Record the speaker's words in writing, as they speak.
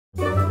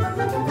Hi,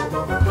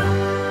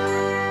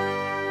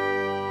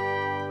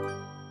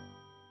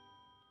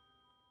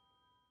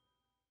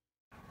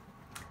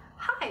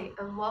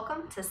 and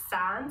welcome to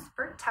Signs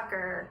for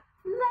Tucker,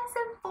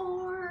 Lesson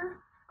 4.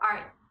 All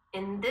right,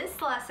 in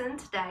this lesson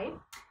today,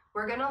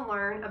 we're going to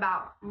learn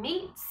about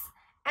meats,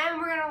 and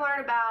we're going to learn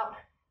about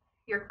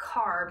your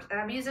carbs. And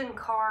I'm using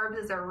carbs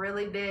as a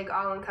really big,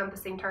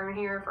 all-encompassing term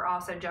here for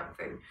also junk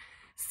food.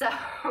 So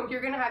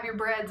you're going to have your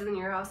breads, and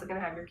you're also going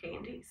to have your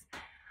candies.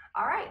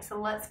 All right, so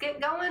let's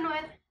get going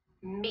with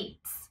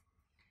meats.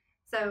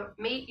 So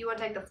meat, you want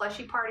to take the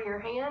fleshy part of your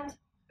hand,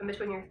 in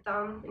between your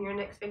thumb and your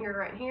index finger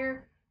right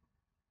here.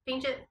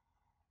 Pinch it,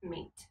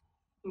 meat.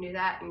 You can do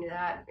that,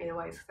 either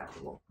way is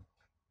acceptable.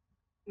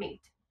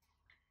 Meat.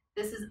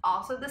 This is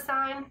also the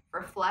sign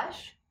for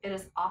flesh. It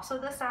is also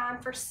the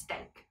sign for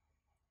steak.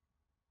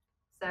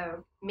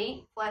 So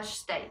meat, flesh,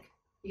 steak.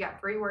 You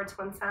got 3 words,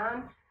 1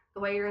 sign.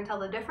 The way you're going to tell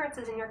the difference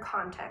is in your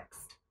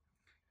context.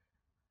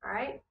 All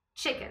right,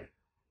 chicken.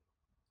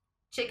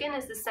 Chicken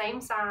is the same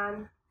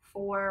sign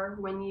for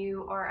when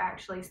you are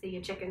actually see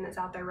a chicken that's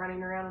out there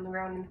running around on the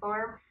ground in the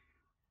farm.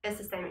 It's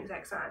the same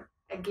exact sign.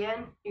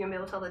 Again, you're going to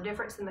be able to tell the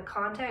difference in the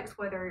context,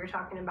 whether you're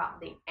talking about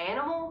the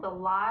animal, the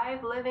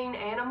live, living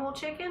animal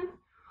chicken,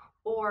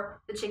 or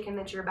the chicken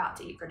that you're about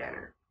to eat for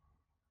dinner.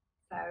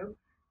 So,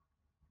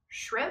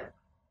 shrimp,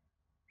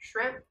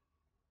 shrimp,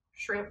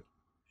 shrimp,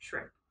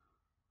 shrimp.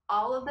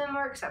 All of them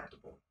are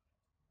acceptable.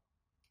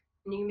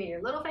 And you can be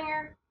your little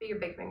finger, be your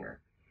big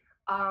finger.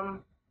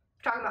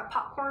 If you're talking about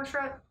popcorn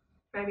shrimp,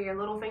 maybe your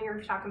little finger. If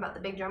you're talking about the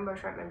big jumbo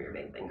shrimp, maybe your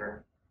big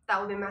finger. That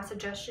would be my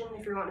suggestion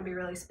if you want to be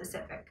really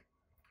specific.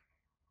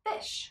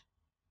 Fish.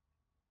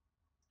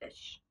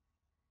 Fish.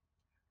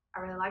 I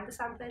really like the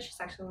sign fish. It's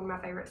actually one of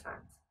my favorite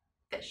signs.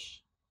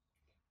 Fish.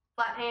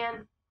 Flat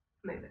hand,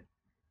 move it.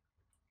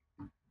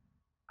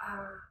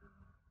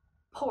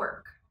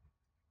 Pork.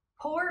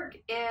 Pork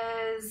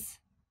is,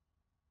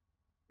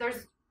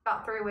 there's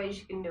about 3 ways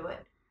you can do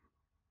it.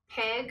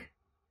 Pig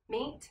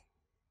meat,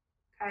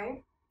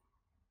 okay?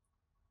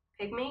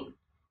 Pig meat.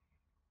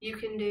 You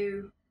can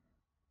do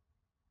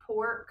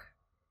pork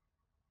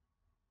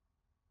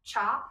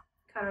chop,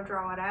 kind of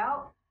draw it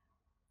out,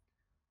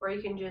 or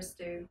you can just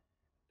do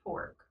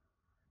pork.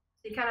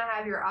 So you kind of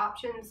have your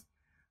options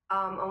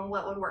on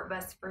what would work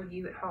best for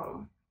you at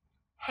home.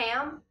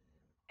 Ham,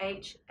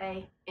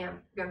 H-A-M,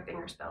 you're going to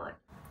finger spell it.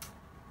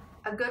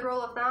 A good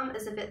rule of thumb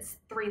is if it's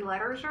 3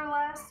 letters or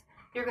less,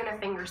 you're going to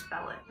finger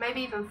spell it.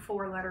 Maybe even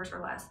 4 letters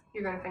or less,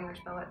 you're going to finger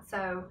spell it.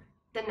 So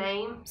the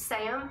name,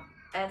 Sam,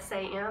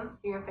 S-A-M,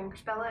 you're going to finger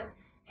spell it.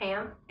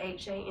 Ham,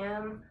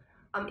 H-A-M.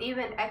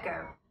 Even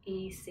echo,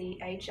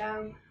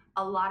 E-C-H-O.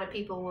 A lot of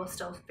people will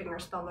still finger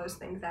spell those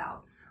things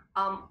out.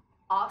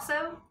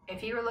 Also,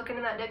 if you were looking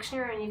in that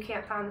dictionary and you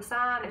can't find the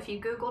sign, if you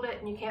Googled it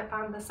and you can't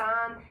find the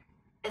sign,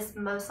 it's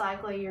most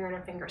likely you're going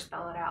to finger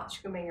spell it out. It's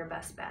going to be your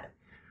best bet.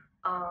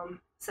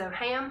 So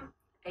ham,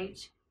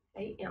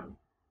 H-A-M.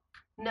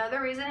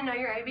 Another reason to know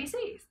your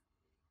ABCs.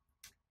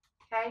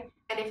 Okay,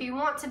 and if you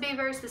want to be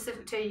very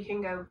specific too, you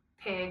can go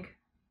pig,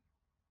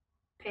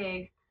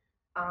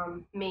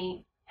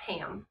 meat,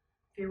 ham.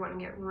 If you want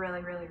to get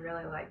really, really,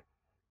 really like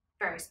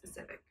very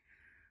specific.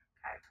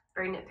 Okay,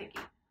 very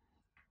nitpicky.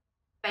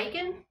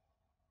 Bacon,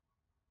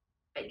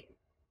 bacon.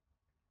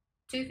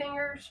 2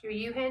 fingers, your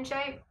U hand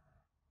shape,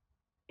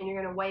 and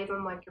you're going to wave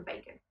them like you're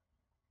bacon.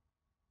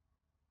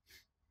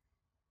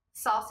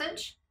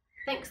 Sausage,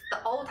 think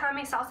the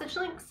old-timey sausage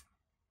links.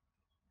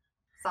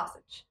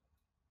 Sausage.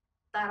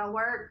 That'll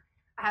work.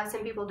 I have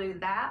some people do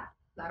that.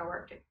 That'll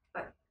work too,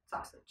 but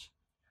sausage.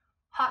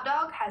 Hot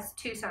dog has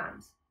 2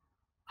 signs.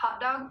 Hot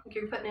dog, if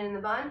you're putting it in the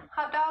bun,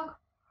 hot dog,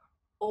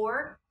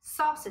 or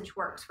sausage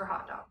works for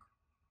hot dog.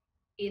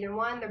 Either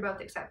one, they're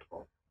both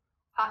acceptable.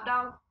 Hot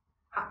dog,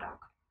 hot dog.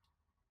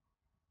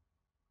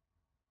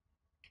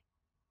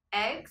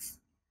 Eggs,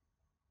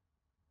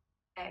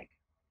 egg.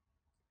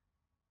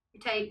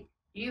 You take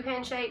U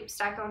hand shape,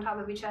 stack it on top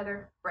of each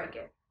other, break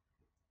it.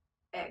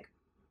 Egg.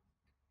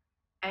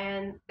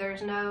 And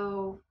there's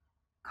no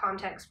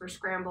context for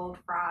scrambled,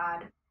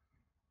 fried,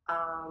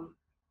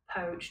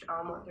 poached,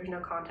 omelet. There's no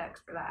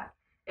context for that.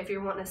 If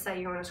you're wanting to say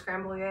you want to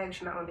scramble your eggs,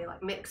 you might want to be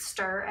like mixed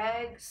stir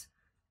eggs.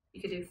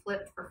 You could do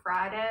flipped for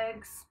fried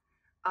eggs.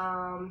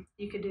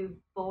 You could do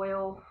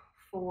boil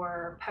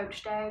for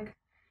poached egg.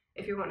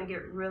 If you're wanting to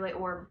get really,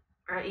 or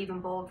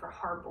even boiled for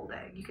hard boiled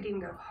egg. You could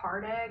even go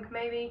hard egg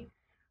maybe.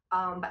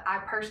 But I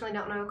personally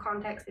don't know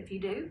context. If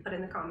you do, put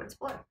in the comments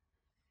below.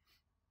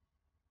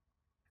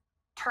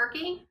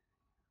 Turkey,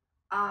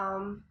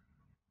 because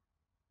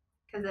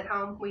at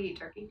home we eat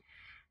turkey.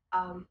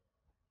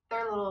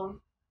 They're a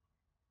little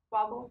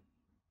wobble,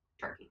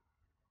 turkey.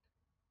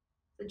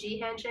 The G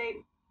hand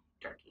shape,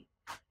 turkey.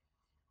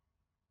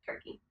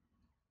 Turkey.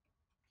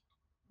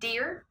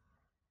 Deer,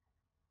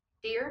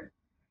 deer.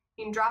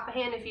 You can drop a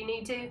hand if you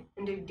need to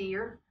and do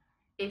deer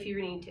if you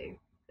need to.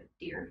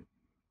 Deer.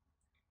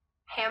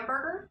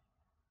 Hamburger.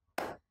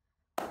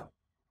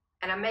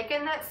 And I'm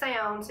making that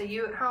sound so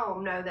you at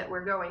home know that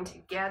we're going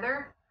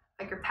together,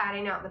 like you're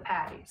patting out the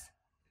patties.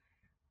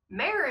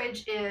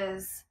 Marriage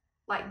is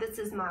like, this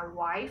is my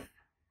wife.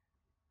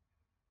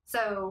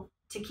 So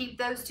to keep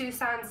those two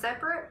signs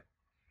separate,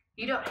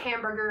 you don't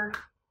hamburger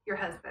your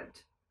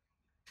husband.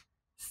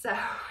 So,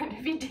 and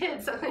if you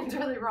did, something's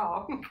really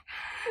wrong.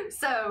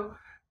 So,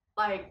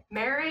 like,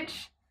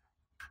 marriage,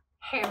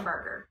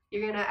 hamburger.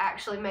 You're gonna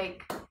actually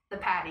make the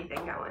patty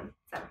thing going.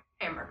 So,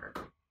 hamburger.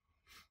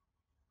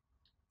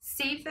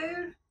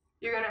 Seafood,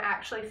 you're gonna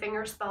actually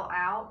finger spell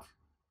out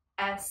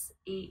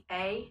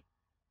S-E-A,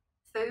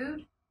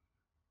 food.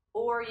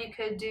 Or you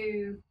could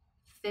do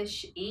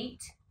fish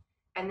eat,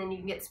 and then you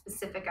can get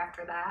specific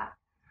after that.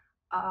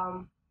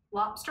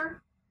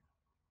 Lobster,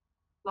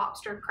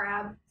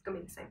 crab, it's gonna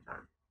be the same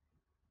thing.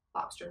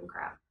 Lobster and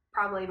crab.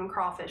 Probably even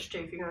crawfish too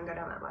if you're gonna go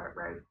down that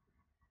road.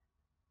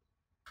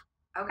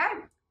 Okay,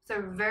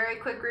 so very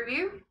quick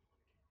review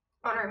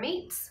on our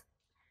meats.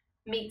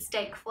 Meat,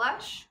 steak,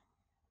 flesh,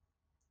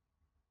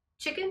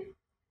 chicken,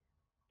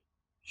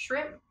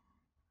 shrimp,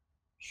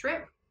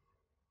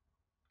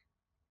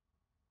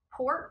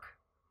 pork,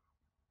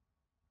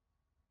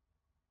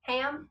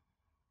 ham,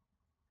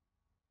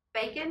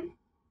 bacon,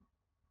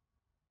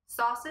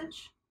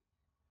 sausage,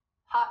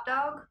 hot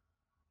dog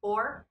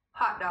or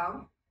hot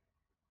dog,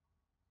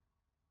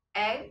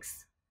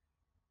 eggs,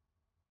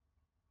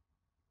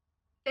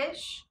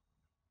 fish,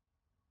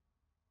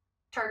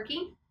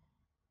 turkey,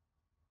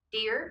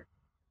 deer,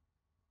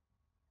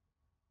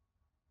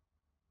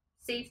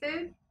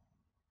 seafood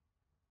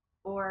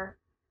or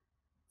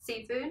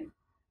seafood,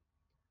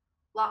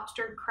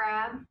 lobster,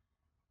 crab,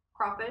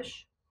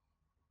 crawfish.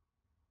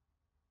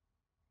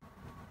 All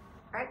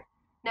right,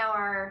 now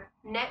our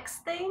next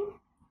thing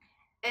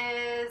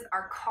is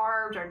our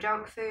carbs, our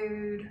junk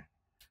food,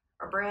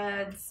 our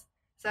breads.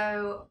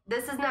 So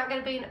this is not going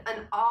to be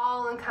an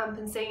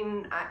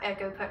all-encompassing, I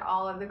echo put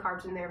all of the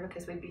carbs in there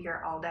because we'd be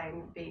here all day and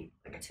it'd be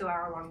like a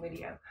 2-hour long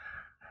video.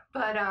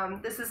 But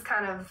this is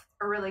kind of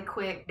a really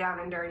quick down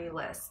and dirty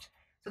list.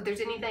 So if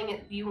there's anything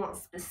that you want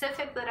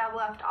specific that I've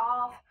left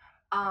off,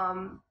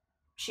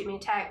 shoot me a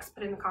text,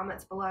 put in the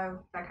comments below,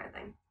 that kind of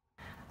thing.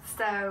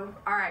 So,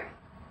 all right,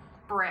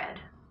 bread.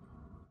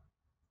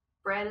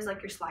 Bread is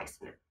like you're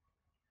slicing it.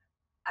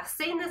 I've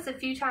seen this a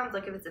few times,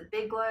 like if it's a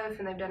big loaf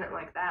and they've done it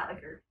like that,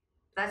 like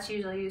that's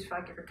usually used for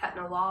like if you're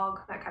cutting a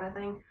log, that kind of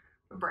thing,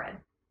 for bread.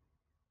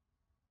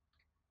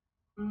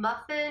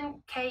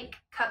 Muffin, cake,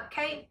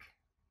 cupcake.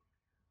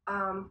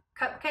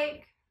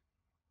 Cupcake,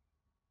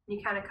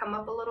 you kind of come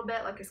up a little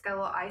bit like it's got a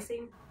little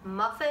icing.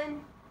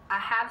 Muffin, I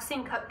have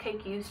seen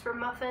cupcake used for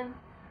muffin,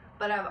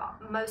 but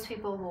most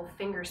people will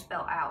finger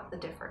spell out the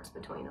difference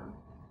between them.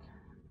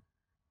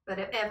 But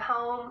at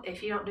home,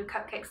 if you don't do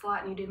cupcakes a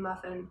lot and you do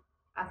muffin,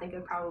 I think it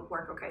would probably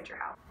work okay at your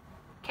house.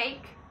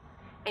 Cake,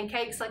 and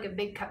cake's like a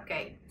big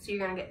cupcake, so you're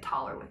gonna get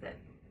taller with it.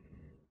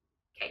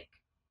 Cake.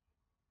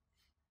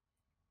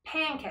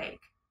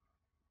 Pancake.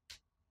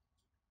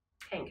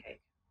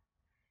 Pancake.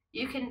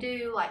 You can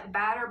do like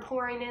batter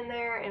pouring in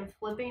there and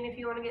flipping if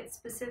you want to get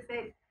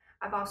specific.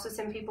 I've also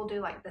seen people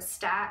do like the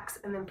stacks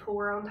and then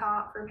pour on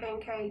top for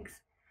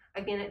pancakes.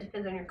 Again, it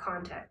depends on your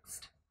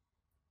context.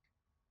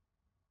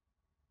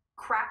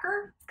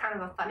 Cracker, it's kind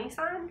of a funny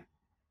sign.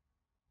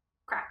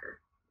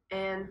 Cracker.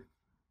 And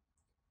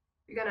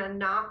you're gonna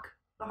knock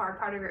the hard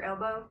part of your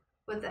elbow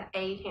with the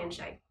A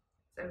handshake.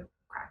 So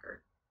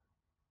cracker.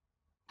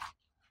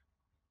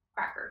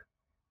 Cracker.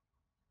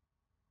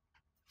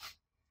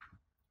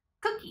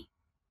 Cookie.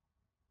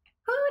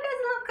 Who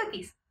doesn't love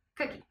cookies?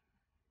 Cookie.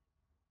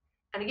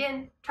 And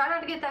again, try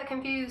not to get that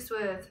confused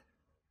with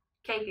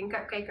cake and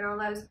cupcake and all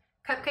those.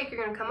 Cupcake,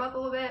 you're going to come up a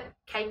little bit.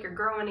 Cake, you're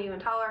growing even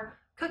taller.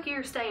 Cookie,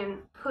 you're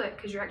staying put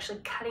because you're actually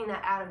cutting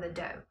that out of the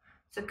dough.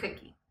 So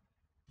cookie.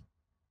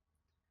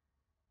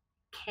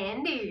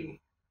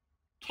 Candy.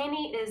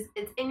 Candy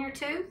it's in your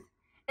tooth.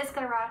 It's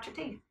going to rot out your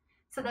teeth.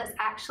 So that's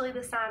actually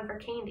the sign for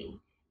candy,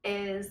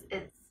 is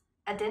it's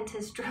a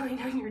dentist drilling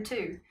on your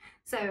tooth.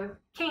 So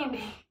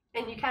candy,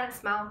 and you kind of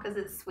smile because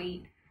it's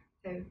sweet.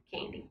 So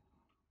candy.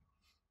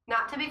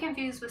 Not to be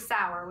confused with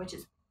sour, which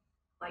is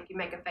like you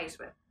make a face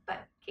with,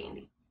 but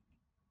candy.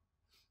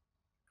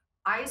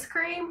 Ice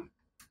cream.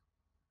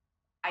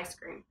 Ice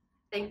cream.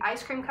 Think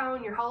ice cream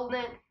cone, you're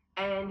holding it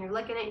and you're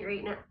licking it, you're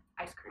eating it.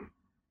 Ice cream.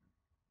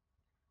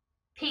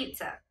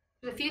 Pizza.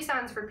 There's a few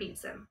signs for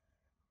pizza.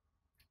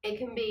 It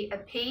can be a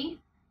P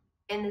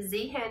in the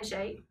Z hand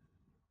shape.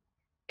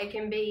 It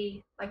can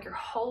be like you're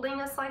holding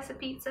a slice of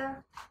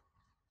pizza.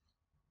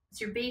 It's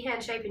your B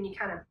hand shape and you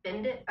kind of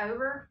bend it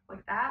over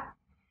like that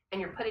and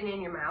you're putting it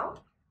in your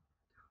mouth.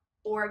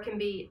 Or it can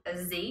be a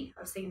Z.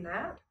 I've seen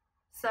that.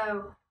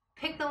 So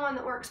pick the one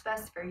that works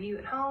best for you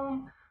at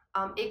home.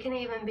 It can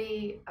even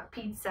be a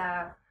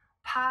pizza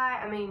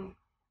pie. I mean,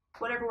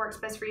 whatever works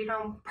best for you at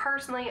home.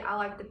 Personally, I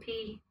like the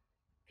P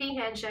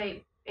hand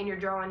shape and you're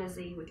drawing a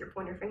Z with your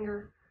pointer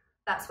finger.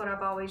 That's what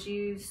I've always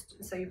used.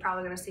 So you're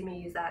probably going to see me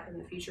use that in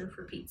the future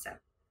for pizza.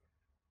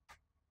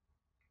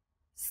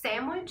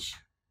 Sandwich.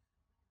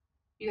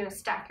 You're going to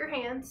stack your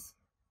hands.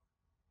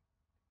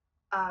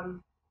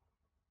 Bent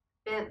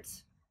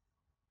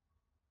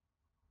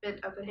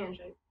open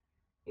handshake.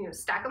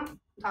 stack them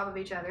on top of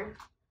each other,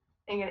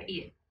 and you're gonna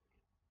eat it.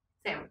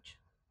 Sandwich.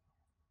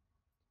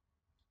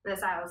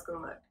 That's how it's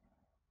gonna look.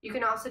 You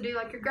can also do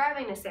like you're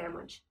grabbing a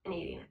sandwich and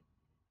eating it.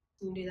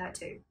 You can do that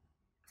too.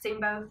 Seen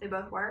both, they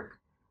both work.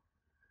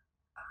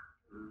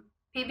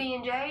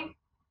 PB&J,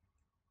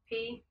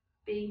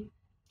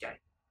 PB&J.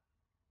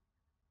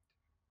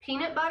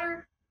 Peanut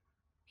butter,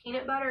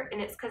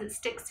 and it's because it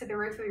sticks to the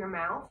roof of your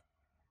mouth.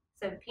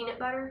 So peanut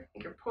butter,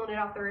 like you're pulling it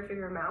off the roof of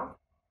your mouth.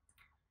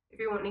 If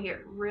you're wanting to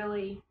get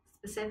really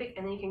specific,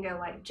 and then you can go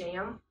like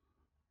jam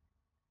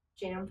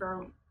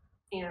for,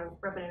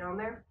 rubbing it on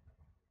there.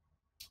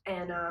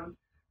 And,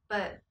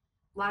 but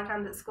a lot of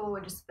times at school,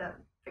 we just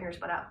fingers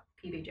split out,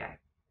 PBJ.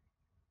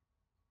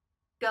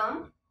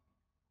 Gum,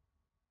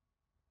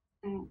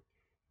 and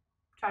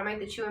try to make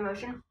the chewing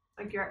motion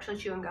like you're actually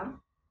chewing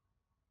gum.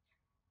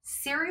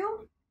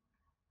 Cereal,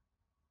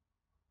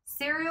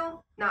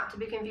 not to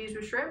be confused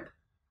with shrimp.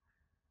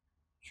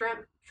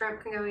 Shrimp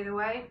can go either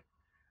way.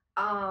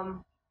 A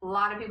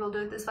lot of people do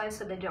it this way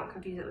so they don't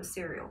confuse it with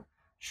cereal.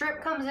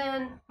 Shrimp comes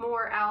in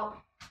more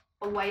out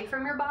away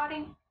from your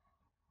body.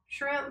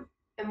 Shrimp,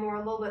 and more a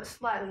little bit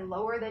slightly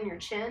lower than your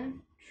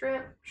chin.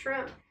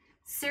 Shrimp.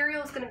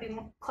 Cereal is going to be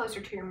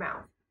closer to your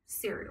mouth.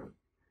 Cereal.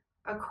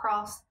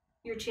 Across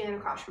your chin,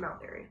 across your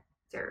mouth area.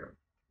 Cereal.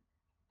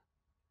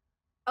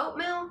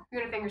 Oatmeal,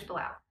 you're going to finger spell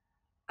out.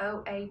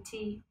 Oatmeal.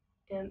 You're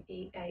going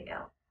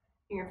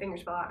to finger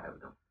spell out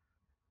oatmeal.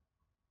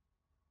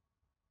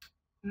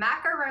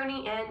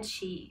 Macaroni and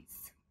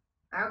cheese.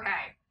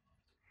 Okay.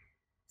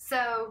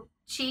 So,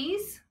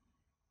 cheese,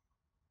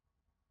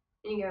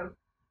 and you go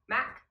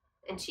mac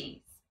and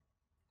cheese.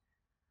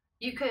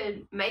 You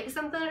could make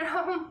something at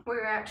home where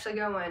you're actually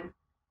going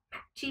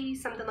mac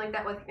cheese, something like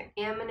that with an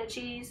M and a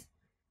cheese.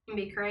 You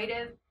can be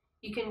creative.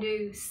 You can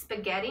do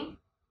spaghetti,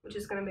 which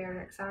is going to be our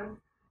next sign.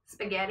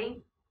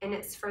 Spaghetti, and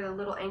it's for the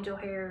little angel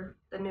hair,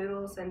 the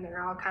noodles, and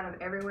they're all kind of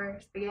everywhere.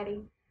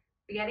 Spaghetti.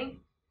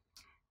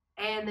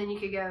 And then you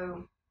could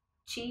go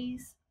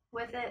cheese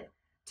with it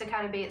to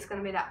kind of be, it's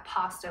going to be that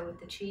pasta with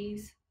the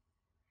cheese.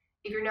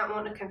 If you're not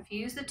wanting to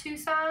confuse the two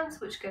signs,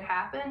 which could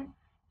happen,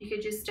 you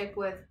could just stick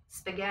with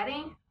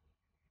spaghetti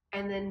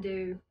and then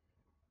do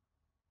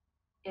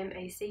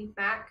M-A-C,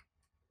 mac,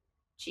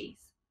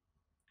 cheese.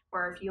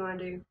 Or if you want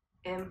to do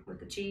M with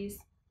the cheese,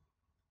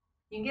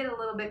 you can get a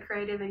little bit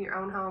creative in your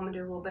own home and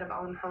do a little bit of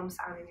own home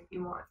signing if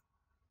you want.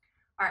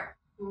 All right,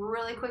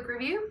 really quick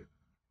review.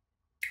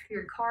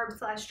 Your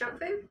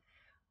carb/junk food.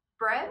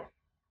 Bread,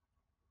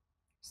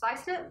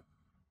 sliced it.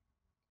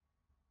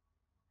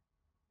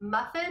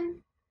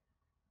 Muffin,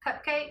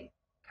 cupcake,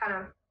 kind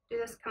of do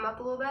this, come up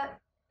a little bit.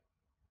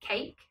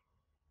 Cake,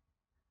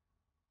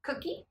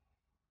 cookie,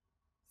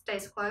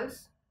 stays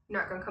close,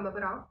 not going to come up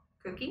at all.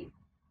 Cookie,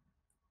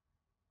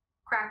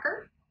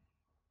 cracker,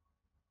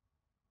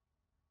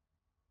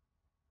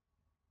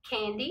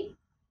 candy,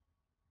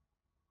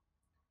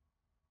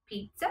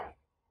 pizza,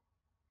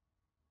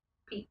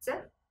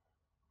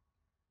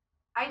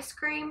 ice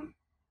cream,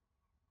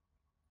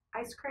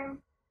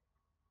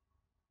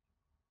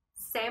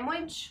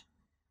 sandwich,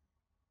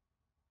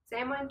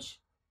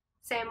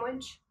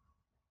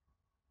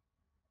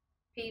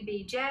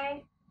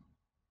 PBJ,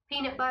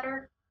 peanut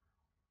butter,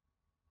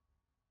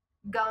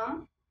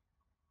 gum,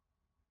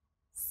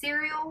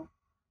 cereal,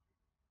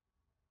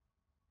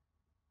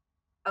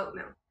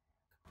 oatmeal,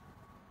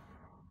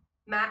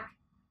 mac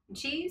and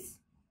cheese,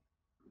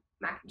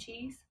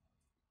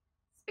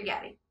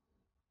 spaghetti.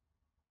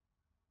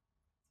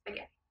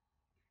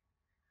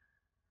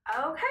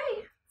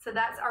 Okay, so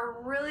that's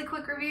our really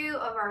quick review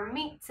of our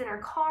meats and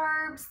our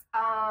carbs.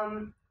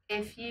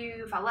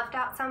 If I left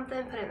out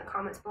something, put it in the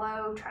comments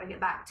below, try to get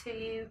back to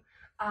you.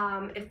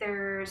 If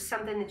there's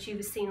something that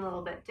you've seen a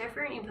little bit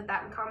different, you put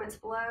that in the comments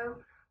below.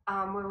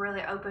 We're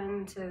really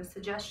open to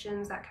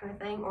suggestions, that kind of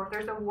thing. Or if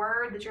there's a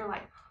word that you're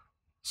like,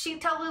 she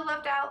totally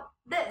left out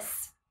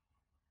this.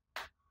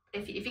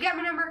 If you got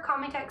my number, call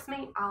me, text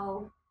me,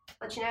 I'll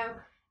let you know.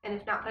 And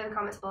if not, put it in the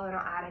comments below and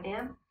I'll add it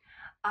in.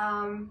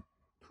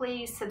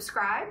 Please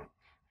subscribe,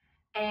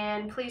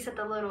 and please hit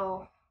the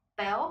little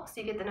bell so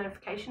you get the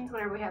notifications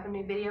whenever we have a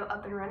new video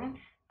up and running.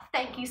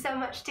 Thank you so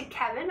much to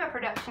Kevin, my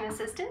production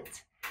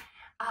assistant.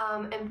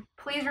 And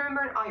please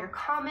remember in all your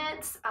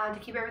comments to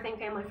keep everything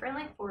family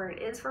friendly, for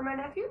it is for my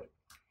nephew.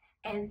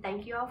 And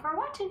thank you all for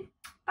watching.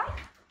 Bye.